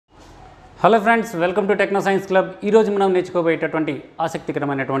Hello friends, welcome to techno science club. ఈరోజు మనం నేర్చుకోబోయేటటువంటి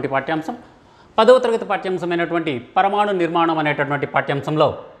ఆసక్తికరమైనటువంటి పాఠ్యాంశం 10వ తరగతి పాఠ్యాంశమైనటువంటి పరమాణు నిర్మాణం అనేటటువంటి పాఠ్యాంశంలో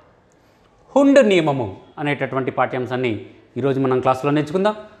హుండ్ నియమము అనేటటువంటి పాఠ్యాంశాన్ని ఈరోజు మనం క్లాస్లో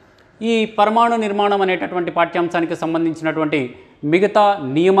నేర్చుకుందాం. ఈ పరమాణు నిర్మాణం అనేటటువంటి పాఠ్యాంశానికి సంబంధించినటువంటి మిగతా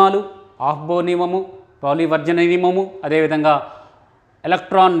నియమాలు, బోర్ నియమము, పాలివర్జన నియమము, అదేవిధంగా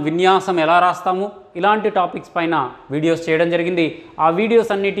ఎలక్ట్రాన్ విన్యాసం ఎలా రాస్తాము, ఇలాంటి టాపిక్స్ పైన వీడియోస్ చేయడం జరిగింది. ఆ వీడియోస్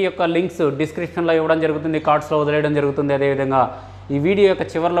అన్నిటి యొక్క లింక్స్ డిస్క్రిప్షన్లో ఇవ్వడం జరుగుతుంది, కార్డ్స్లో వదిలేయడం జరుగుతుంది. అదేవిధంగా ఈ వీడియో యొక్క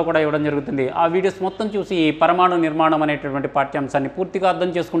చివరిలో కూడా ఇవ్వడం జరుగుతుంది. ఆ వీడియోస్ మొత్తం చూసి ఈ పరమాణు నిర్మాణం అనేటటువంటి పాఠ్యాంశాన్ని పూర్తిగా అర్థం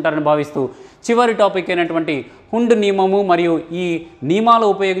చేసుకుంటారని భావిస్తూ చివరి టాపిక్ అయినటువంటి హుండ్ నియమము మరియు ఈ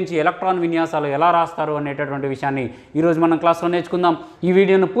నియమాలు ఉపయోగించి ఎలక్ట్రాన్ విన్యాసాలు ఎలా రాస్తారు అనేటటువంటి విషయాన్ని ఈరోజు మనం క్లాస్లో నేర్చుకుందాం. ఈ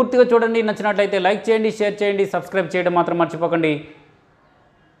వీడియోను పూర్తిగా చూడండి. నచ్చినట్లయితే లైక్ చేయండి, షేర్ చేయండి, సబ్స్క్రైబ్ చేయడం మాత్రం మర్చిపోకండి.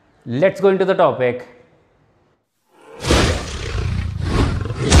 Let's go into the topic.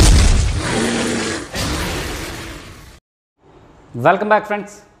 Welcome back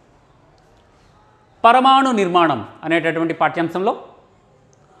friends. పరమాణు నిర్మాణం అనేటటువంటి పాఠ్యాంశంలో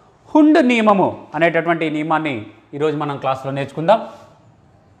హుండ్ నియమము అనేటటువంటి నియమాన్ని ఈరోజు మనం క్లాస్లో నేర్చుకుందాం.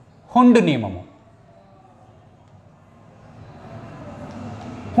 హుండ్ నియమము.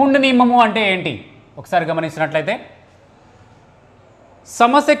 హుండ్ నియమము అంటే ఏంటి ఒకసారి గమనించినట్లయితే,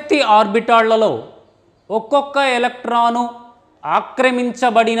 సమశక్తి ఆర్బిటాళ్లలో ఒక్కొక్క ఎలక్ట్రాను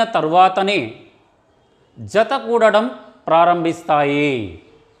ఆక్రమించబడిన తరువాతనే జత కూడడం ప్రారంభిస్తాయి.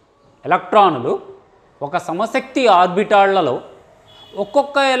 ఎలక్ట్రానులు ఒక సమశక్తి ఆర్బిటాళ్లలో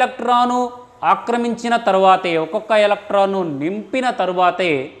ఒక్కొక్క ఎలక్ట్రాను ఆక్రమించిన తరువాతే, ఒక్కొక్క ఎలక్ట్రాను నింపిన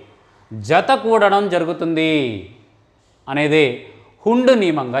తరువాతే జత కూడడం జరుగుతుంది అనేదే హుండ్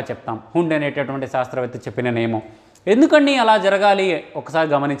నియమంగా చెప్తాం. హుండ్ అనేటటువంటి శాస్త్రవేత్త చెప్పిన నియమం. ఎందుకండి అలా జరగాలి ఒకసారి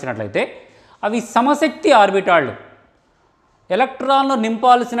గమనించినట్లయితే, అవి సమశక్తి ఆర్బిటాళ్ళు. ఎలక్ట్రాన్లు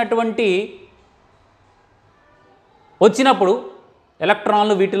నింపాల్సినటువంటి వచ్చినప్పుడు,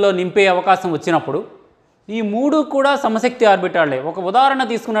 ఎలక్ట్రాన్లు వీటిలో నింపే అవకాశం వచ్చినప్పుడు ఈ మూడు కూడా సమశక్తి ఆర్బిటాళ్లే. ఒక ఉదాహరణ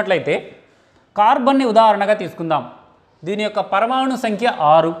తీసుకున్నట్లయితే కార్బన్ని ఉదాహరణగా తీసుకుందాం. దీని యొక్క పరమాణు సంఖ్య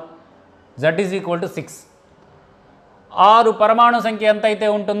 6, Z=6. 6 పరమాణు సంఖ్య ఎంతైతే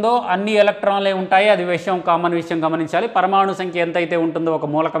ఉంటుందో అన్ని ఎలక్ట్రాన్లే ఉంటాయి. అది కామన్ విషయం గమనించాలి. పరమాణు సంఖ్య ఎంతైతే ఉంటుందో, ఒక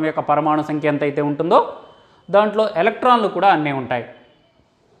మూలకం యొక్క పరమాణు సంఖ్య ఎంతైతే ఉంటుందో దాంట్లో ఎలక్ట్రాన్లు కూడా అన్నీ ఉంటాయి.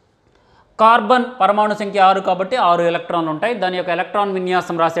 కార్బన్ పరమాణు సంఖ్య 6 కాబట్టి 6 ఎలక్ట్రాన్లు ఉంటాయి. దాని యొక్క ఎలక్ట్రాన్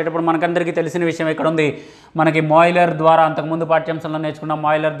విన్యాసం రాసేటప్పుడు మనకందరికీ తెలిసిన విషయం ఎక్కడ ఉంది, మనకి మాయిలర్ ద్వారా, అంతకుముందు పాఠ్యాంశంలో నేర్చుకున్న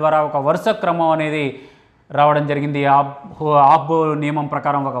మాయిలర్ ద్వారా ఒక వరుస క్రమం అనేది రావడం జరిగింది. బోర్ నియమం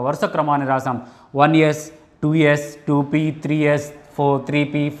ప్రకారం ఒక వరుస క్రమాన్ని రాసాం. 1s 2s 2p 3s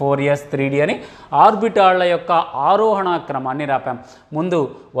 3p 4s 3d అని ఆర్బిటాళ్ల యొక్క ఆరోహణ క్రమాన్ని రాపాం. ముందు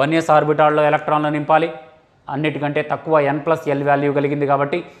 1s ఆర్బిటాల్లో ఎలక్ట్రాన్లు నింపాలి. అన్నిటికంటే తక్కువ n+l వాల్యూ కలిగింది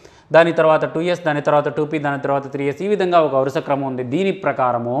కాబట్టి. దాని తర్వాత 2s, దాని తర్వాత 2p, దాని తర్వాత 3s, ఈ విధంగా ఒక వరుస క్రమం ఉంది. దీని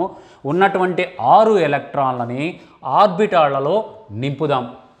ప్రకారము ఉన్నటువంటి 6 ఎలక్ట్రాన్లని ఆర్బిటాళ్లలో నింపుదాం.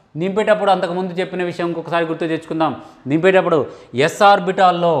 నింపేటప్పుడు అంతకుముందు చెప్పిన విషయం ఇంకొకసారి గుర్తు తెచ్చుకుందాం. నింపేటప్పుడు s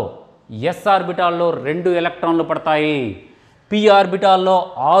ఆర్బిటాల్లో 2 ఎలక్ట్రాన్లు పడతాయి. p ఆర్బిటాల్లో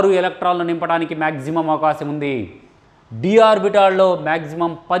 6 ఎలక్ట్రాన్లు నింపడానికి మ్యాక్సిమం అవకాశం ఉంది. d ఆర్బిటాల్లో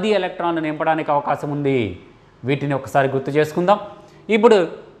మ్యాక్సిమం 10 ఎలక్ట్రాన్లు నింపడానికి అవకాశం ఉంది. వీటిని ఒకసారి గుర్తు చేసుకుందాం. ఇప్పుడు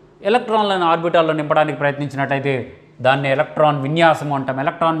ఎలక్ట్రాన్లను ఆర్బిటాల్లో నింపడానికి ప్రయత్నించినట్లయితే దాన్ని ఎలక్ట్రాన్ విన్యాసం అంటాం.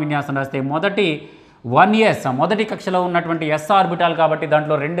 ఎలక్ట్రాన్ విన్యాసం రాస్తే మొదటి 1s, మొదటి కక్షలో ఉన్నటువంటి s ఆర్బిటాల్ కాబట్టి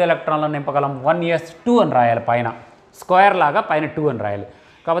దాంట్లో 2 ఎలక్ట్రాన్లను నింపగలం. 1s2 అని రాయాలి, పైన స్క్వేర్ లాగా పైన 2 అని రాయాలి.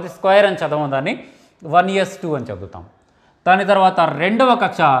 కాబట్టి స్క్వేర్ అని చదవం, దాన్ని 1s2 అని చదువుతాం. దాని తర్వాత రెండవ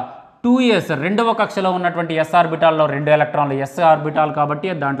కక్ష 2s, రెండవ కక్షలో ఉన్నటువంటి s ఆర్బిటాల్లో 2 ఎలక్ట్రాన్లు, s ఆర్బిటాల్ కాబట్టి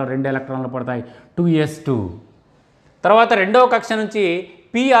దాంట్లో 2 ఎలక్ట్రాన్లు పడతాయి, 2s2. తర్వాత రెండవ కక్ష నుంచి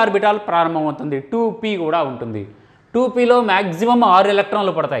p ఆర్బిటాల్ ప్రారంభమవుతుంది, 2p కూడా ఉంటుంది. 2pలో మ్యాక్సిమం 6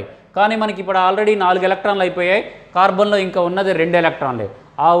 ఎలక్ట్రాన్లు పడతాయి. కానీ మనకి ఇప్పుడు ఆల్రెడీ 4 ఎలక్ట్రాన్లు అయిపోయాయి. కార్బన్లో ఇంకా ఉన్నది 2 ఎలక్ట్రాన్లే.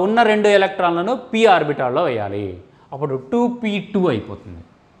 ఆ ఉన్న 2 ఎలక్ట్రాన్లను p ఆర్బిటాల్లో వేయాలి. అప్పుడు 2p2 అయిపోతుంది.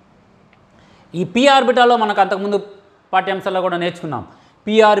 ఈ p ఆర్బిటాల్లో మనకు అంతకుముందు పాఠ్యాంశాల్లో కూడా నేర్చుకున్నాం.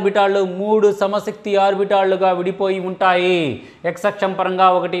 p ఆర్బిటాళ్ళు 3 సమశక్తి ఆర్బిటాళ్ళుగా విడిపోయి ఉంటాయి. x అక్షం పరంగా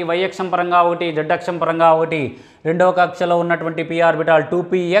ఒకటి, y అక్షం పరంగా ఒకటి, z అక్షం పరంగా ఒకటి. రెండవ కక్షలో ఉన్నటువంటి p orbital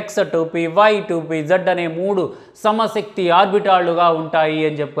 2px 2py 2pz అనే 3 సమశక్తి ఆర్బిటాళ్ళుగా ఉంటాయి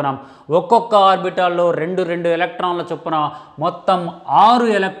అని చెప్పుకున్నాం. ఒక్కొక్క ఆర్బిటాల్లో 2 ఎలక్ట్రాన్ల చొప్పున మొత్తం 6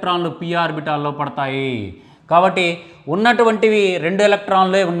 ఎలక్ట్రాన్లు p ఆర్బిటాల్లో పడతాయి. కాబట్టి ఉన్నటువంటివి 2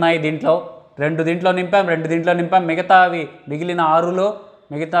 ఎలక్ట్రాన్లే ఉన్నాయి. దీంట్లో 2 దీంట్లో నింపాం, మిగిలిన 6లో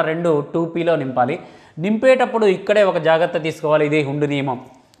మిగతా 2 2pలో నింపాలి. నింపేటప్పుడు ఇక్కడే ఒక జాగ్రత్త తీసుకోవాలి. ఇదే హుండ్ నియమం.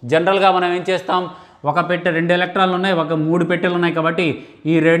 జనరల్గా మనం ఏం చేస్తాం, ఒక పెట్టె 2 ఎలక్ట్రాన్లు ఉన్నాయి, ఒక 3 పెట్టెలు ఉన్నాయి కాబట్టి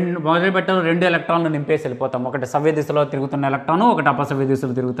ఈ మొదటి పెట్టెలో 2 ఎలక్ట్రాన్లు నింపేసి వెళ్ళిపోతాం. ఒకటి సవ్య దిశలో తిరుగుతున్న ఎలక్ట్రాను, ఒకటి అపసవ్య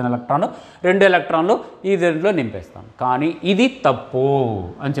దిశలో తిరుగుతున్న ఎలక్ట్రాను, 2 ఎలక్ట్రాన్లు ఈ దీంట్లో నింపేస్తాం. కానీ ఇది తప్పు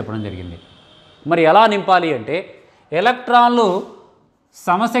అని చెప్పడం జరిగింది. మరి ఎలా నింపాలి అంటే ఎలక్ట్రాన్లు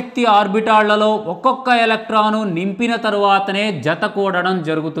సమశక్తి ఆర్బిటాళ్లలో ఒక్కొక్క ఎలక్ట్రాను నింపిన తరువాతనే జత కూడడం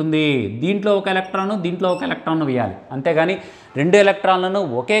జరుగుతుంది. దీంట్లో ఒక ఎలక్ట్రాను, దీంట్లో ఒక ఎలక్ట్రాన్ వేయాలి. అంతేగాని 2 ఎలక్ట్రాన్లను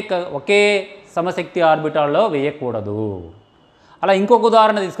ఒకే సమశక్తి ఆర్బిటాల్లో వేయకూడదు. అలా ఇంకొక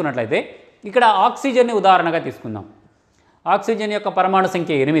ఉదాహరణ తీసుకున్నట్లయితే ఇక్కడ ఆక్సిజన్ని ఉదాహరణగా తీసుకుందాం. ఆక్సిజన్ యొక్క పరమాణు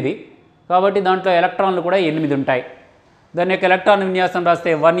సంఖ్య 8 కాబట్టి దాంట్లో ఎలక్ట్రాన్లు కూడా 8 ఉంటాయి. దాని యొక్క ఎలక్ట్రాన్ విన్యాసం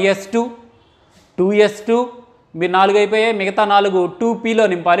రాస్తే 1s2 2s2 మీరు 4 అయిపోయాయి, మిగతా 4 2pలో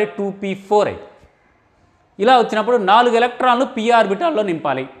నింపాలి, 2p4 అయితే ఇలా వచ్చినప్పుడు 4 ఎలక్ట్రాన్లు p ఆర్బిటాల్లో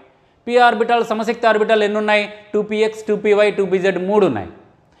నింపాలి. p ఆర్బిటాల్ సమశక్తి ఆర్బిటాల్ ఎన్ని ఉన్నాయి? 2px 2py 2pz 3 ఉన్నాయి.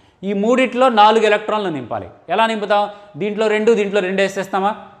 ఈ మూడిట్లో 4 ఎలక్ట్రాన్లు నింపాలి. ఎలా నింపుతాం? దీంట్లో 2 దీంట్లో 2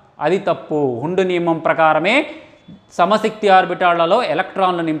 వేసేస్తామా? అది తప్పు. హుండు నియమం ప్రకారమే సమశక్తి ఆర్బిటాళ్లలో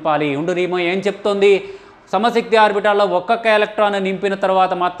ఎలక్ట్రాన్లు నింపాలి. హుండు నియమం ఏం చెప్తోంది? సమశక్తి ఆర్బిటాల్లో ఒక్కొక్క ఎలక్ట్రాన్ నింపిన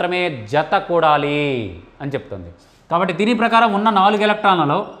తర్వాత మాత్రమే జత కూడాలి అని చెప్తుంది. కాబట్టి దీని ప్రకారం ఉన్న 4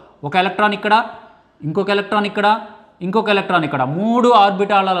 ఎలక్ట్రాన్లలో ఒక ఎలక్ట్రాన్ ఇక్కడ, ఇంకొక ఎలక్ట్రాన్ ఇక్కడ, ఇంకొక ఎలక్ట్రాన్ ఇక్కడ, 3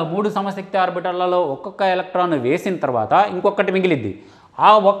 ఆర్బిటాళ్లలో 3 సమశక్తి ఆర్బిటాళ్లలో ఒక్కొక్క ఎలక్ట్రాన్ వేసిన తర్వాత ఇంకొకటి మిగిలిద్ది. ఆ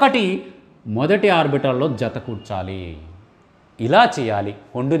ఒక్కటి మొదటి ఆర్బిటాల్లో జత కూర్చాలి. ఇలా చేయాలి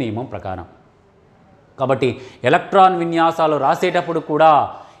హుండు నియమం ప్రకారం. కాబట్టి ఎలక్ట్రాన్ విన్యాసాలు రాసేటప్పుడు కూడా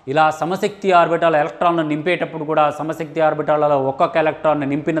ఇలా సమశక్తి ఆర్బిటాల్ ఎలక్ట్రాన్లు నింపేటప్పుడు కూడా సమశక్తి ఆర్బిటాలలో ఒక్కొక్క ఎలక్ట్రాన్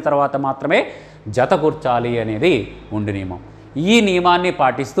నింపిన తర్వాత మాత్రమే జత కూర్చాలి అనేది హుండు నియమం. ఈ నియమాన్ని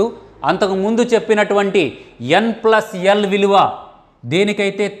పాటిస్తూ అంతకుముందు చెప్పినటువంటి n+l విలువ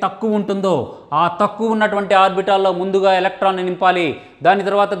దేనికైతే తక్కువ ఉంటుందో ఆ తక్కువ ఉన్నటువంటి ఆర్బిటాల్లో ముందుగా ఎలక్ట్రాన్ నింపాలి. దాని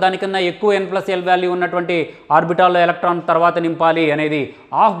తర్వాత దానికన్నా ఎక్కువ n+l వాల్యూ ఉన్నటువంటి ఆర్బిటాల్లో ఎలక్ట్రాన్ తర్వాత నింపాలి అనేది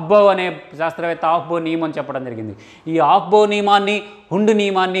ఆఫ్బో అనే శాస్త్రవేత్త ఆఫ్బో నియమం చెప్పడం జరిగింది. ఈ ఆఫ్బో నియమాన్ని, హుండు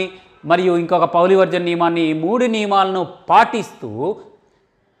నియమాన్ని మరియు ఇంకొక పౌలివర్జన్ నియమాన్ని, ఈ 3 నియమాలను పాటిస్తూ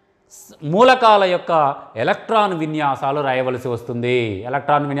మూలకాల యొక్క ఎలక్ట్రాన్ విన్యాసాలు రాయవలసి వస్తుంది.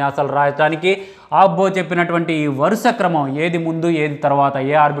 ఎలక్ట్రాన్ విన్యాసాలు రాయడానికి ఆఫ్బో చెప్పినటువంటి ఈ వరుస క్రమం, ఏది ముందు ఏది తర్వాత,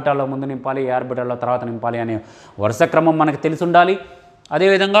 ఏ ఆర్బిటాల్లో ముందు నింపాలి, ఏ ఆర్బిటాల్లో తర్వాత నింపాలి అనే వరుస క్రమం మనకు తెలిసి ఉండాలి.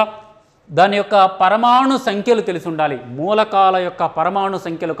 అదేవిధంగా దాని యొక్క పరమాణు సంఖ్యలు తెలిసి ఉండాలి. మూలకాల యొక్క పరమాణు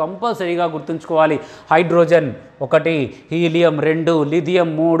సంఖ్యలు కంపల్సరీగా గుర్తుంచుకోవాలి. Hydrogen 1, helium 2, lithium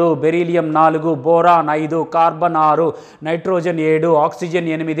 3, beryllium 4, boron 5, carbon 6, nitrogen 7,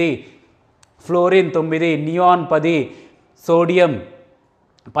 oxygen 8, fluorine 9, neon 10, sodium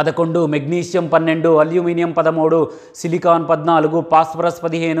 11, magnesium 12, aluminium 13, silicon 14, phosphorus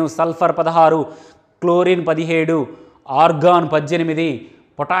 15, sulphur 16, chlorine 17, organ 18,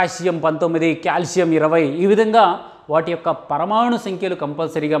 potassium 19, calcium 20. ఈ విధంగా వాటి యొక్క పరమాణు సంఖ్యలు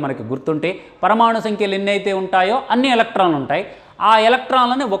కంపల్సరీగా మనకి గుర్తుంటే పరమాణు సంఖ్యలు ఎన్నైతే ఉంటాయో అన్ని ఎలక్ట్రాన్లు ఉంటాయి. ఆ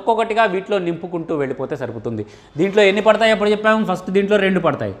ఎలక్ట్రాన్లని ఒక్కొక్కటిగా వీటిలో నింపుకుంటూ వెళ్ళిపోతే సరిపోతుంది. దీంట్లో ఎన్ని పడతాయి అప్పుడు చెప్పాము? ఫస్ట్ దీంట్లో 2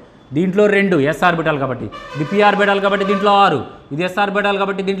 పడతాయి. దీంట్లో 2 ఎస్ ఆర్బిటాల్ కాబట్టి, ఇది పి ఆర్బిటాల్ కాబట్టి దీంట్లో 6, ఇది ఎస్ ఆర్బిటాల్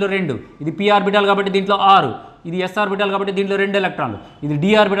కాబట్టి దీంట్లో 2, ఇది పి ఆర్బిటాల్ కాబట్టి దీంట్లో 6, ఇది ఎస్ ఆర్బిటాల్ కాబట్టి దీంట్లో 2 ఎలక్ట్రాన్లు, ఇది డి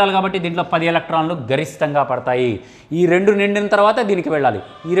ఆర్బిటాల్ కాబట్టి దీంట్లో 10 ఎలక్ట్రాన్లు గరిష్టంగా పడతాయి. ఈ 2 నిండిన తర్వాత దీనికి వెళ్ళాలి,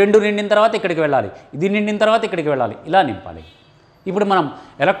 ఈ 2 నిండిన తర్వాత ఇక్కడికి వెళ్ళాలి, ఇది నిండిన తర్వాత ఇక్కడికి వెళ్ళాలి, ఇలా నింపాలి. ఇప్పుడు మనం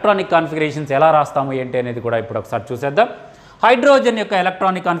ఎలక్ట్రానిక్ కాన్ఫిగరేషన్స్ ఎలా రాస్తాము ఏంటి అనేది కూడా ఇప్పుడు ఒకసారి చూసేద్దాం. హైడ్రోజన్ యొక్క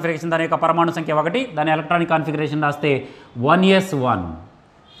ఎలక్ట్రానిక్ కాన్ఫిగరేషన్, దాని యొక్క పరమాణు సంఖ్య 1, దాని ఎలక్ట్రానిక్ కాన్ఫిగరేషన్ రాస్తే 1s1,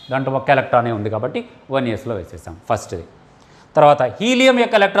 దాంట్లో ఒక్క ఎలక్ట్రానే ఉంది కాబట్టి 1sలో వేసేసాం ఫస్ట్ది. తర్వాత హీలియం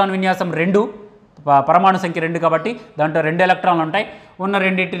యొక్క ఎలక్ట్రాన్ విన్యాసం 2, పరమాణు సంఖ్య 2 కాబట్టి దాంట్లో 2 ఎలక్ట్రాన్లు ఉంటాయి. ఉన్న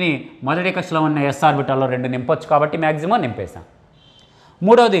రెండింటిని మొదటి కక్షలో ఉన్న ఎస్ ఆర్బిటాల్లో 2 నింపొచ్చు కాబట్టి మ్యాక్సిమం నింపేసాం.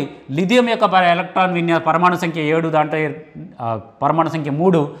 మూడవది లిథియం యొక్క ఎలక్ట్రాన్ పరమాణు సంఖ్య 7, దాంట్లో పరమాణు సంఖ్య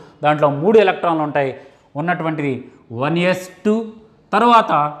 3, దాంట్లో 3 ఎలక్ట్రాన్లు ఉంటాయి. ఉన్నటువంటిది 1s2,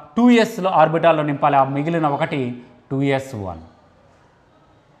 తర్వాత 2sలో ఆర్బిటాల్లో నింపాలి. ఆ మిగిలిన ఒకటి 2s1.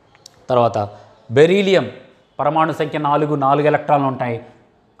 తర్వాత బెరీలియం పరమాణు సంఖ్య 4 ఎలక్ట్రాన్లు ఉంటాయి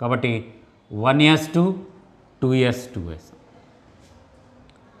కాబట్టి 1s2 2s2s.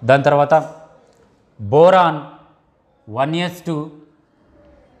 దాని తర్వాత బోరాన్ 1s2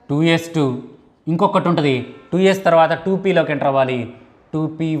 2s2, ఇంకొకటి ఉంటుంది 2s తర్వాత 2pలోకి ఎంటర్ అవ్వాలి,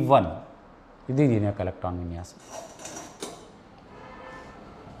 2p1. ఇది దీని యొక్క ఎలక్ట్రాన్ విన్యాసం.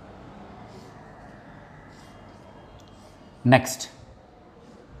 నెక్స్ట్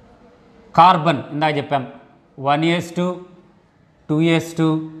కార్బన్, ఇందాక చెప్పాం 1s2 2s2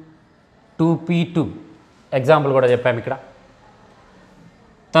 2p2 ఎగ్జాంపుల్ కూడా చెప్పాము ఇక్కడ.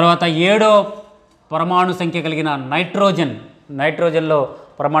 తర్వాత 7వ పరమాణు సంఖ్య కలిగిన నైట్రోజన్లో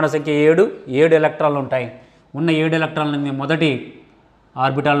పరమాణు సంఖ్య 7, 7 ఎలక్ట్రాన్లు ఉంటాయి. ఉన్న 7 ఎలక్ట్రాన్లని మొదటి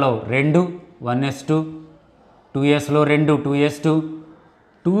ఆర్బిటాల్లో 2 1s2, 2sలో 2 2s2,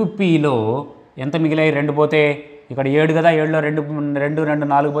 2pలో ఎంత మిగిలాయి? 2 పోతే ఇక్కడ 7 కదా, 7లో 2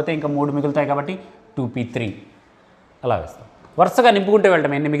 4 పోతే ఇంకా 3 మిగులుతాయి కాబట్టి 2p3 అలా వేస్తాం. వరుసగా నింపుకుంటూ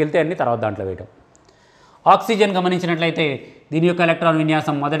వెళ్ళటం, ఎన్ని మిగిలితే అన్ని తర్వాత దాంట్లో వేయటం. ఆక్సిజన్ గమనించినట్లయితే దీని యొక్క ఎలక్ట్రాన్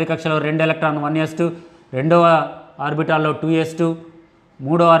విన్యాసం మొదటి కక్షలో 2 ఎలక్ట్రాన్ 1s2, రెండవ ఆర్బిటాల్లో 2s2,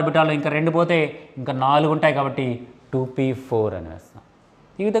 మూడో ఆర్బిటాల్లో ఇంకా 2 పోతే ఇంకా 4 ఉంటాయి కాబట్టి 2p4 అని వేస్తాం.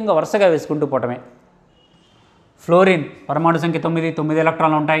 ఈ విధంగా వరుసగా వేసుకుంటూ పోవటమే. ఫ్లోరిన్ పరమాణు సంఖ్య 9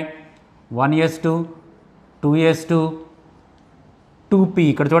 ఎలక్ట్రాన్లు ఉంటాయి. 1s2, 2s2, 2p.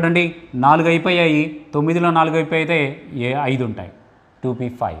 ఇక్కడ చూడండి 4 అయిపోయాయి, 9లో 4 అయిపోయితే 5 ఉంటాయి,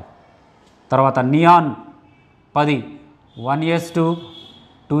 2p5. తర్వాత నియాన్ 10 1s2,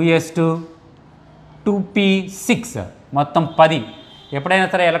 2s2, 2p6 మొత్తం 10. ఎప్పుడైనా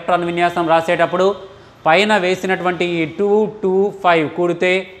సరే ఎలక్ట్రాన్ విన్యాసం రాసేటప్పుడు పైన వేసినటువంటి 2 2 5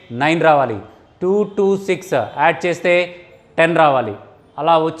 కూడితే 9 రావాలి, 2 2 6 యాడ్ చేస్తే 10 రావాలి.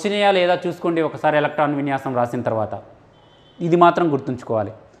 అలా వచ్చినాయా లేదా చూసుకోండి ఒకసారి ఎలక్ట్రాన్ విన్యాసం రాసిన తర్వాత. ఇది మాత్రం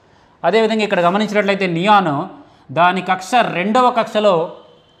గుర్తుంచుకోవాలి. అదేవిధంగా ఇక్కడ గమనించినట్లయితే నియాన్ దాని కక్ష రెండవ కక్షలో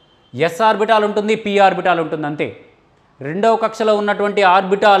s ఆర్బిటాల్ ఉంటుంది, p ఆర్బిటాల్ ఉంటుంది అంతే. రెండవ కక్షలో ఉన్నటువంటి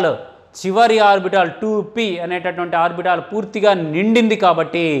ఆర్బిటాల్ చివరి ఆర్బిటాల్ 2p అనేటటువంటి ఆర్బిటాల్ పూర్తిగా నిండింది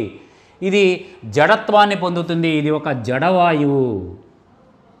కాబట్టి ఇది జడత్వాన్ని పొందుతుంది. ఇది ఒక జడవాయువు.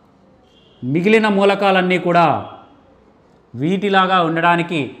 మిగిలిన మూలకాలన్నీ కూడా వీటిలాగా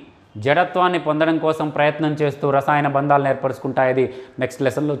ఉండడానికి జడత్వాన్ని పొందడం కోసం ప్రయత్నం చేస్తూ రసాయన బంధాలను ఏర్పరుచుకుంటాయి. అది నెక్స్ట్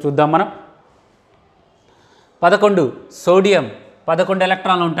లెసన్లో చూద్దాం మనం. 11 సోడియం 11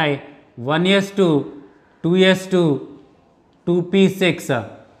 ఎలక్ట్రాన్లు ఉంటాయి. 1s2, 2s2, 2p6,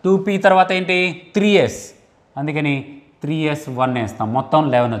 2p తర్వాత ఏంటి 3s, అందుకని 3s1 వేస్తాం. మొత్తం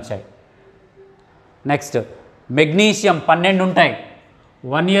 11 వచ్చాయి. నెక్స్ట్ మెగ్నీషియం 12 ఉంటాయి.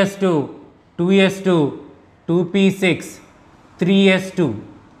 1s2, 2s2, 2p6, 3s2.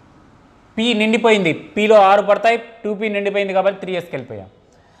 p నిండిపోయింది, pలో 6 పడతాయి, 2p నిండిపోయింది కాబట్టి 3sకి వెళ్ళిపోయాం.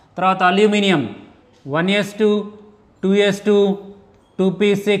 తర్వాత aluminium 1s2, 2s2,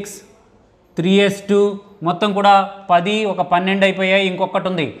 2p6, 3s2 మొత్తం కూడా 10, ఒక 12 అయిపోయాయి. ఇంకొకటి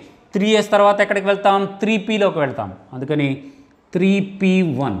ఉంది 3s తర్వాత ఎక్కడికి వెళ్తాం? 3pలోకి వెళ్తాం, అందుకని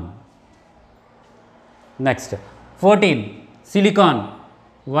 3p1. Next 14 silicon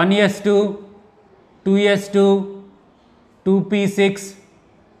 1s2, 2s2, 2p6,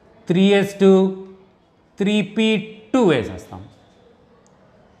 3s2, 3p2 వేసేస్తాం.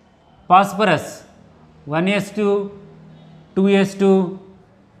 Phosphorus 1s2, 2s2,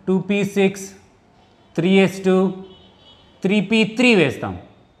 2p6, 3s2, 3p3 వేస్తాం.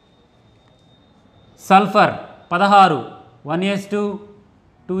 Sulphur 16 1s2,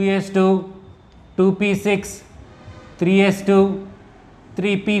 2s2, 2p6, 3s2,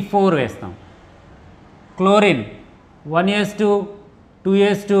 3p4 వేస్తాం. క్లోరిన్ 1s2,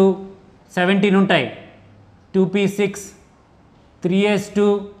 2s2, 17 ఉంటాయి. 2p6, 3s2,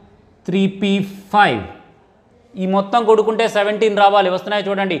 3p5. ఈ మొత్తం కొడుకుంటే 17 రావాలి. వస్తున్నాయి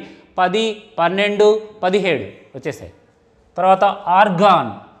చూడండి, 10, 12, 17 వచ్చేసాయి. తర్వాత organ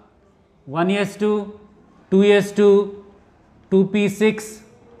 1s2, 2s2, 2p6,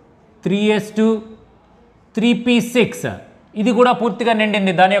 3s2, 3p6. ఇది కూడా పూర్తిగా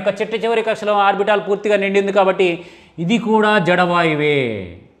నిండింది. దాని యొక్క చివరి కక్షలో ఆర్బిటాల్ పూర్తిగా నిండింది కాబట్టి ఇది కూడా జడవాయువే.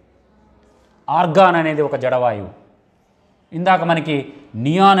 ఆర్గాన్ అనేది ఒక జడవాయువు. ఇందాక మనకి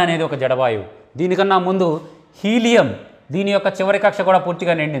నియాన్ అనేది ఒక జడవాయువు. దీనికన్నా ముందు హీలియం, దీని యొక్క చివరి కక్ష కూడా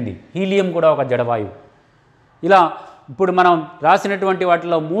పూర్తిగా నిండింది. హీలియం కూడా ఒక జడవాయువు. ఇలా ఇప్పుడు మనం రాసినటువంటి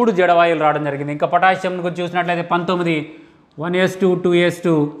వాటిలో 3 జడవాయువులు రావడం జరిగింది. ఇంకా పొటాషియం గురించి చూసినట్లయితే 19 1s2,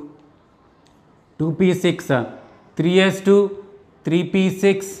 2s2, 2p6, 3s2,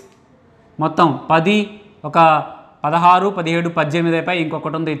 3p6 మొత్తం 10, ఒక 16, 17, 18 అయిపోయి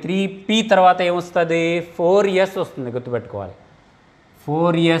ఇంకొకటి ఉంది 3p తర్వాత ఏమొస్తుంది? 4s వస్తుంది, గుర్తుపెట్టుకోవాలి.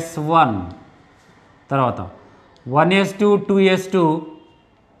 4s1 తర్వాత 1s2, 2s2,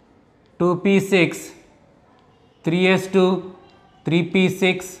 2p6, 3s2,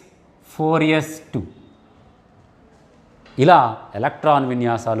 3p6, 4s2. ఇలా ఎలక్ట్రాన్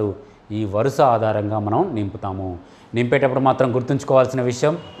విన్యాసాలు ఈ వరుస ఆధారంగా మనం నింపుతాము. నింపేటప్పుడు మాత్రం గుర్తుంచుకోవాల్సిన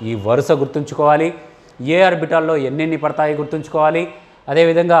విషయం ఈ వరుస గుర్తుంచుకోవాలి. ఏ ఆర్బిటాల్లో ఎన్నెన్ని పడతాయి గుర్తుంచుకోవాలి.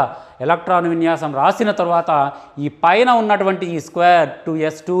 అదేవిధంగా ఎలక్ట్రాన్ విన్యాసం రాసిన తర్వాత ఈ పైన ఉన్నటువంటి ఈ స్క్వేర్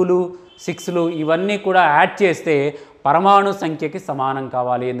 2s2లు 6లు ఇవన్నీ కూడా యాడ్ చేస్తే పరమాణు సంఖ్యకి సమానం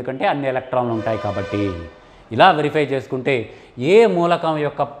కావాలి. ఎందుకంటే అన్ని ఎలక్ట్రాన్లు ఉంటాయి కాబట్టి. ఇలా వెరిఫై చేసుకుంటే ఏ మూలకం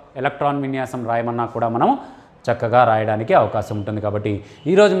యొక్క ఎలక్ట్రాన్ విన్యాసం రాయమన్నా కూడా మనం చక్కగా రాయడానికి అవకాశం ఉంటుంది. కాబట్టి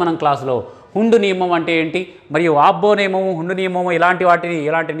ఈరోజు మనం క్లాస్లో హుండు నియమం అంటే ఏంటి, మరియు ఆబ్బో నియమము, హుండు నియమము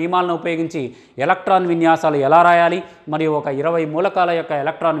ఇలాంటి నియమాలను ఉపయోగించి ఎలక్ట్రాన్ విన్యాసాలు ఎలా రాయాలి, మరియు ఒక 20 మూలకాల యొక్క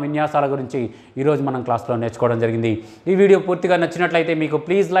ఎలక్ట్రాన్ విన్యాసాల గురించి ఈరోజు మనం క్లాస్లో నేర్చుకోవడం జరిగింది. ఈ వీడియో పూర్తిగా నచ్చినట్లయితే మీకు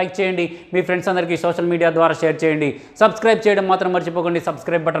ప్లీజ్ లైక్ చేయండి, మీ ఫ్రెండ్స్ అందరికీ సోషల్ మీడియా ద్వారా షేర్ చేయండి. సబ్స్క్రైబ్ చేయడం మాత్రం మర్చిపోకండి.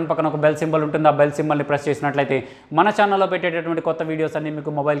 సబ్స్క్రైబ్ బటన్ పక్కన ఒక బెల్ సింబల్ ఉంటుంది. ఆ బెల్ సింబల్ని ప్రెస్ చేసినట్లయితే మన ఛానల్లో పెట్టేటటువంటి కొత్త వీడియోస్ అన్ని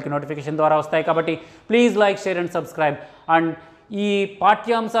మీకు మొబైల్కి నోటిఫికేషన్ ద్వారా వస్తాయి. కాబట్టి please like, share and subscribe. And ఈ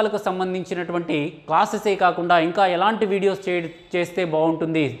పాఠ్యాంశాలకు సంబంధించినటువంటి క్లాసెసే కాకుండా ఇంకా ఎలాంటి వీడియోస్ చేస్తే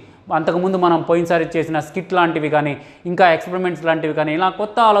బాగుంటుంది, అంతకుముందు మనం పోయినసారి చేసిన స్కిట్ లాంటివి కానీ, ఇంకా ఎక్స్పెరిమెంట్స్ లాంటివి కానీ, ఇలా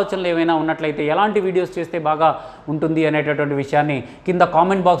కొత్త ఆలోచనలు ఏమైనా ఉన్నట్లయితే ఎలాంటి వీడియోస్ చేస్తే బాగా ఉంటుంది అనేటటువంటి విషయాన్ని కింద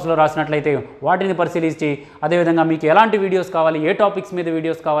కామెంట్ బాక్స్లో రాసినట్లయితే వాటిని పరిశీలించి, అదేవిధంగా మీకు ఎలాంటి వీడియోస్ కావాలి, ఏ టాపిక్స్ మీద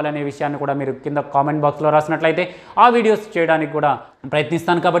వీడియోస్ కావాలి అనే విషయాన్ని కూడా మీరు కింద కామెంట్ బాక్స్లో రాసినట్లయితే ఆ వీడియోస్ చేయడానికి కూడా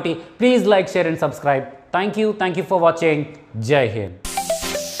ప్రయత్నిస్తాను. కాబట్టి please like, share and subscribe. Thank you for watching. Jai Hind.